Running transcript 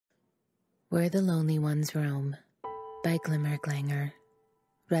Where the Lonely Ones Roam by Glimmerglanger.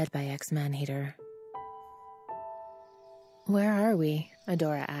 Read by Exmanhater. Where are we?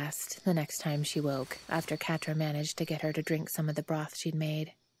 Adora asked the next time she woke, after Catra managed to get her to drink some of the broth she'd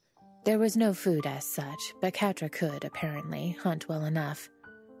made. There was no food as such, but Catra could, apparently, hunt well enough.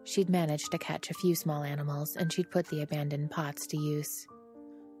 She'd managed to catch a few small animals, and she'd put the abandoned pots to use.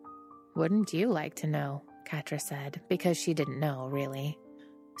 Wouldn't you like to know? Catra said, because she didn't know, really.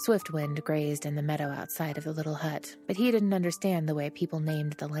 Swiftwind grazed in the meadow outside of the little hut, but he didn't understand the way people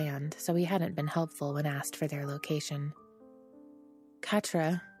named the land, so he hadn't been helpful when asked for their location.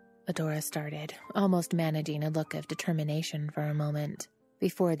 Catra, Adora started, almost managing a look of determination for a moment,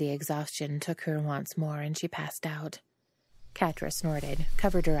 before the exhaustion took her once more and she passed out. Catra snorted,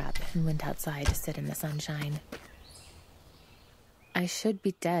 covered her up, and went outside to sit in the sunshine. I should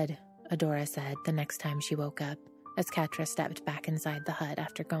be dead, Adora said the next time she woke up, as Catra stepped back inside the hut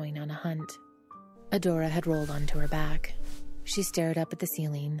after going on a hunt. Adora had rolled onto her back. She stared up at the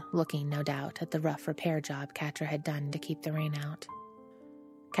ceiling, looking, no doubt, at the rough repair job Catra had done to keep the rain out.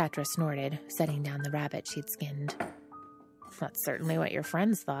 Catra snorted, setting down the rabbit she'd skinned. That's certainly what your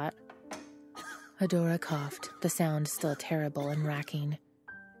friends thought. Adora coughed, the sound still terrible and racking.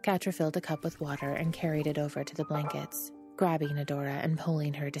 Catra filled a cup with water and carried it over to the blankets, grabbing Adora and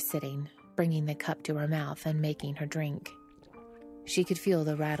pulling her to sitting, bringing the cup to her mouth and making her drink. She could feel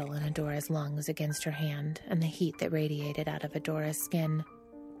the rattle in Adora's lungs against her hand and the heat that radiated out of Adora's skin.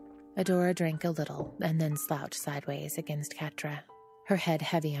 Adora drank a little and then slouched sideways against Catra, her head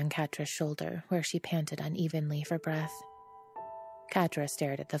heavy on Catra's shoulder where she panted unevenly for breath. Catra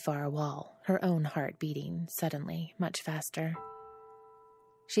stared at the far wall, her own heart beating, suddenly, much faster.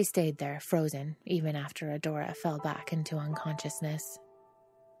 She stayed there, frozen, even after Adora fell back into unconsciousness.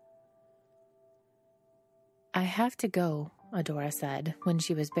 I have to go, Adora said, when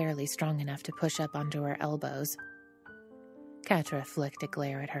she was barely strong enough to push up onto her elbows. Catra flicked a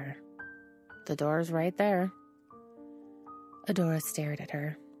glare at her. The door's right there. Adora stared at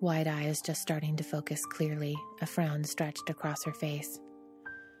her, wide eyes just starting to focus clearly, a frown stretched across her face.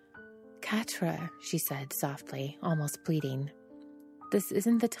 Catra, she said softly, almost pleading. This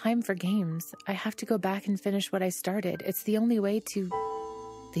isn't the time for games. I have to go back and finish what I started. It's the only way to...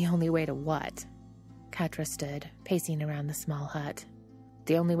 The only way to what? Catra stood, pacing around the small hut.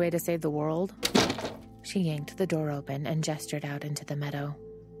 The only way to save the world? She yanked the door open and gestured out into the meadow.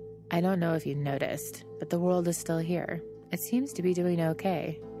 I don't know if you noticed, but the world is still here. It seems to be doing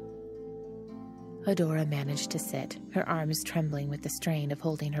okay. Adora managed to sit, her arms trembling with the strain of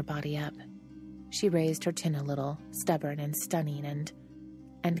holding her body up. She raised her chin a little, stubborn and stunning,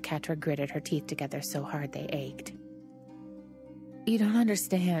 and Catra gritted her teeth together so hard they ached. You don't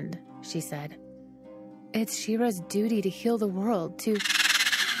understand, she said. It's She-Ra's duty to heal the world, to...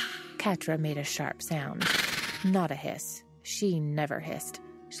 Catra made a sharp sound. Not a hiss. She never hissed.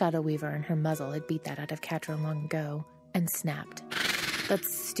 Shadow Weaver and her muzzle had beat that out of Catra long ago, and snapped.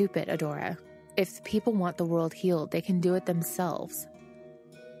 That's stupid, Adora. If people want the world healed, they can do it themselves.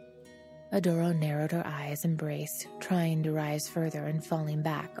 Adora narrowed her eyes and braced, trying to rise further and falling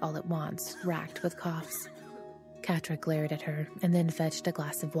back all at once, racked with coughs. Catra glared at her and then fetched a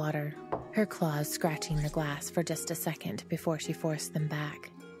glass of water, her claws scratching the glass for just a second before she forced them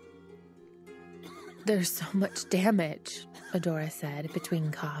back. There's so much damage, Adora said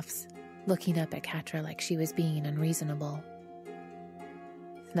between coughs, looking up at Catra like she was being unreasonable.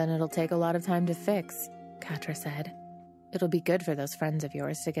 Then it'll take a lot of time to fix, Catra said. It'll be good for those friends of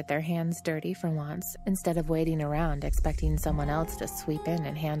yours to get their hands dirty for once, instead of waiting around expecting someone else to sweep in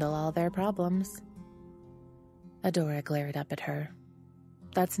and handle all their problems. Adora glared up at her.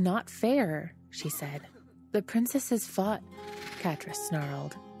 That's not fair, she said. The princesses fought... Catra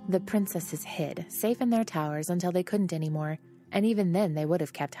snarled. The princesses hid, safe in their towers until they couldn't anymore, and even then they would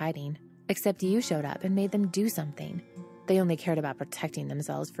have kept hiding. Except you showed up and made them do something. They only cared about protecting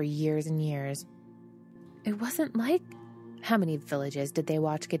themselves for years and years. It wasn't like... How many villages did they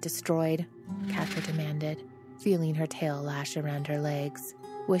watch get destroyed? Catra demanded, feeling her tail lash around her legs,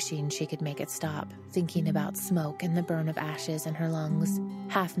 wishing she could make it stop, thinking about smoke and the burn of ashes in her lungs,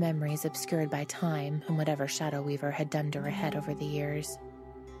 half memories obscured by time and whatever Shadow Weaver had done to her head over the years.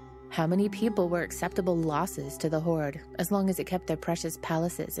 How many people were acceptable losses to the Horde, as long as it kept their precious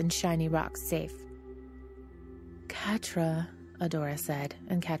palaces and shiny rocks safe? Catra, Adora said,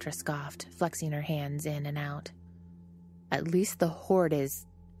 and Catra scoffed, flexing her hands in and out. At least the Horde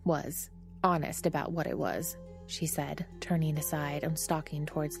was honest about what it was, she said, turning aside and stalking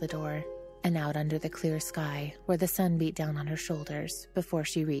towards the door, and out under the clear sky where the sun beat down on her shoulders before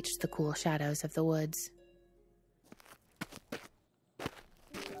she reached the cool shadows of the woods.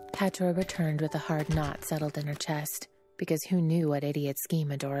 Catra returned with a hard knot settled in her chest, because who knew what idiot scheme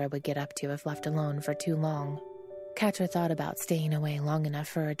Adora would get up to if left alone for too long. Catra thought about staying away long enough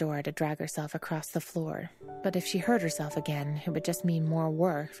for Adora to drag herself across the floor, but if she hurt herself again, it would just mean more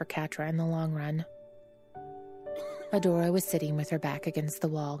work for Catra in the long run. Adora was sitting with her back against the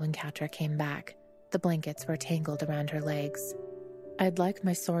wall when Catra came back. The blankets were tangled around her legs. "I'd like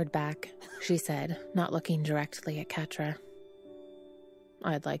my sword back," she said, not looking directly at Catra.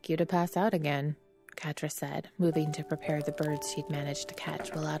 "I'd like you to pass out again," Catra said, moving to prepare the birds she'd managed to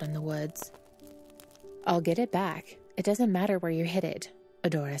catch while out in the woods. "I'll get it back. It doesn't matter where you hit it,"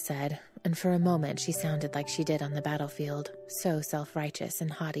 Adora said, and for a moment she sounded like she did on the battlefield, so self-righteous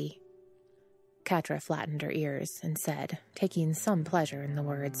and haughty. Catra flattened her ears and said, taking some pleasure in the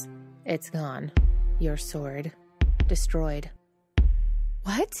words, "It's gone. Your sword. Destroyed."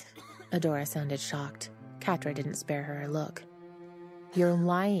 "What?" Adora sounded shocked. Catra didn't spare her a look. "You're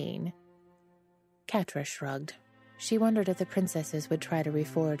lying." Catra shrugged. She wondered if the princesses would try to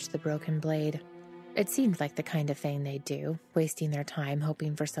reforge the broken blade. It seemed like the kind of thing they'd do, wasting their time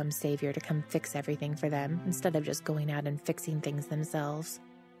hoping for some savior to come fix everything for them, instead of just going out and fixing things themselves.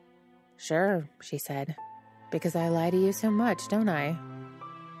 "Sure," she said, "because I lie to you so much, don't I?"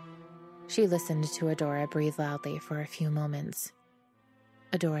 She listened to Adora breathe loudly for a few moments.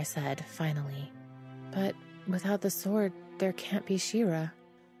 Adora said, finally, "But without the sword, there can't be She-Ra."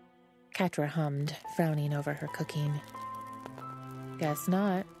 Catra hummed, frowning over her cooking. "Guess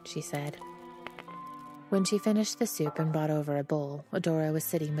not," she said. When she finished the soup and brought over a bowl, Adora was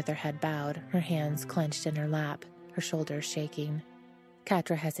sitting with her head bowed, her hands clenched in her lap, her shoulders shaking.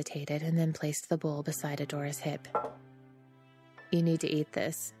 Catra hesitated and then placed the bowl beside Adora's hip. "You need to eat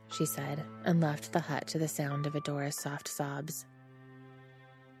this," she said, and left the hut to the sound of Adora's soft sobs.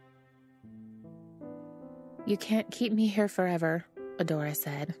 "You can't keep me here forever," Adora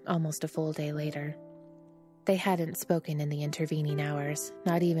said, almost a full day later. They hadn't spoken in the intervening hours,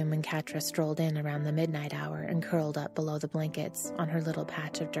 not even when Catra strolled in around the midnight hour and curled up below the blankets on her little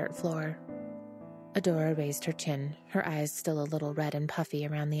patch of dirt floor. Adora raised her chin, her eyes still a little red and puffy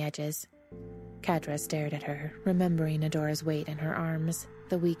around the edges. Catra stared at her, remembering Adora's weight in her arms,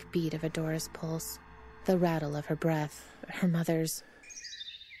 the weak beat of Adora's pulse, the rattle of her breath, her mother's.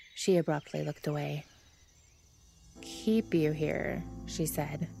 She abruptly looked away. "Keep you here," she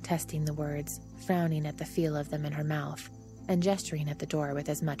said, testing the words, frowning at the feel of them in her mouth, and gesturing at the door with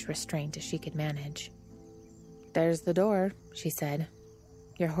as much restraint as she could manage. "There's the door," she said.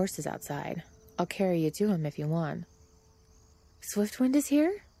 "Your horse is outside. I'll carry you to him if you want." "Swiftwind is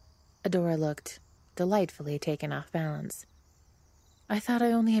here?" Adora looked delightfully taken off balance. "I thought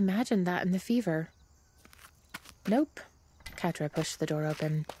I only imagined that in the fever." "Nope." Catra pushed the door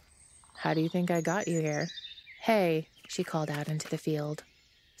open. "How do you think I got you here?" "Hey," she called out into the field.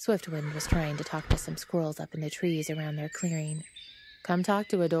 Swiftwind was trying to talk to some squirrels up in the trees around their clearing. "Come talk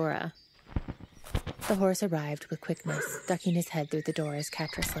to Adora." The horse arrived with quickness, ducking his head through the door as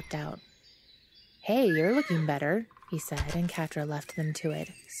Catra slipped out. "Hey, you're looking better," he said, and Catra left them to it,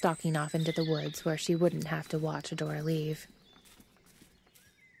 stalking off into the woods where she wouldn't have to watch Adora leave.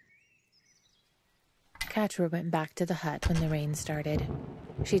 Catra went back to the hut when the rain started.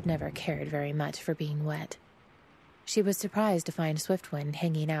 She'd never cared very much for being wet. She was surprised to find Swiftwind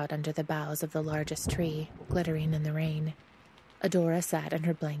hanging out under the boughs of the largest tree, glittering in the rain. Adora sat in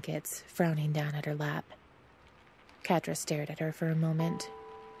her blankets, frowning down at her lap. Catra stared at her for a moment.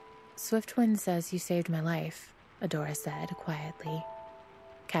 "Swiftwind says you saved my life," Adora said quietly.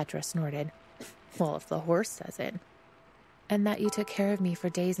 Catra snorted. "Well, if the horse says it." "And that you took care of me for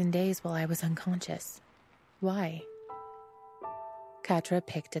days and days while I was unconscious. Why?" Catra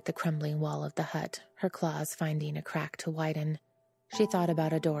picked at the crumbling wall of the hut, her claws finding a crack to widen. She thought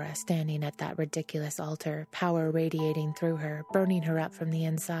about Adora standing at that ridiculous altar, power radiating through her, burning her up from the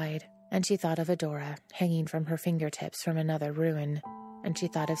inside. And she thought of Adora, hanging from her fingertips from another ruin. And she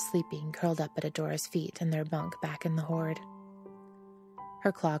thought of sleeping curled up at Adora's feet in their bunk back in the Horde.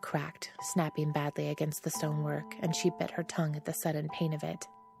 Her claw cracked, snapping badly against the stonework, and she bit her tongue at the sudden pain of it.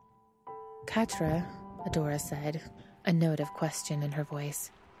 "Catra," Adora said, a note of question in her voice.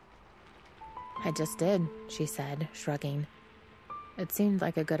 "I just did," she said, shrugging. "It seemed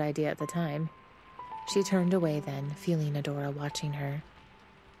like a good idea at the time." She turned away then, feeling Adora watching her.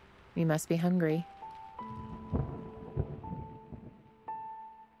 "You must be hungry,"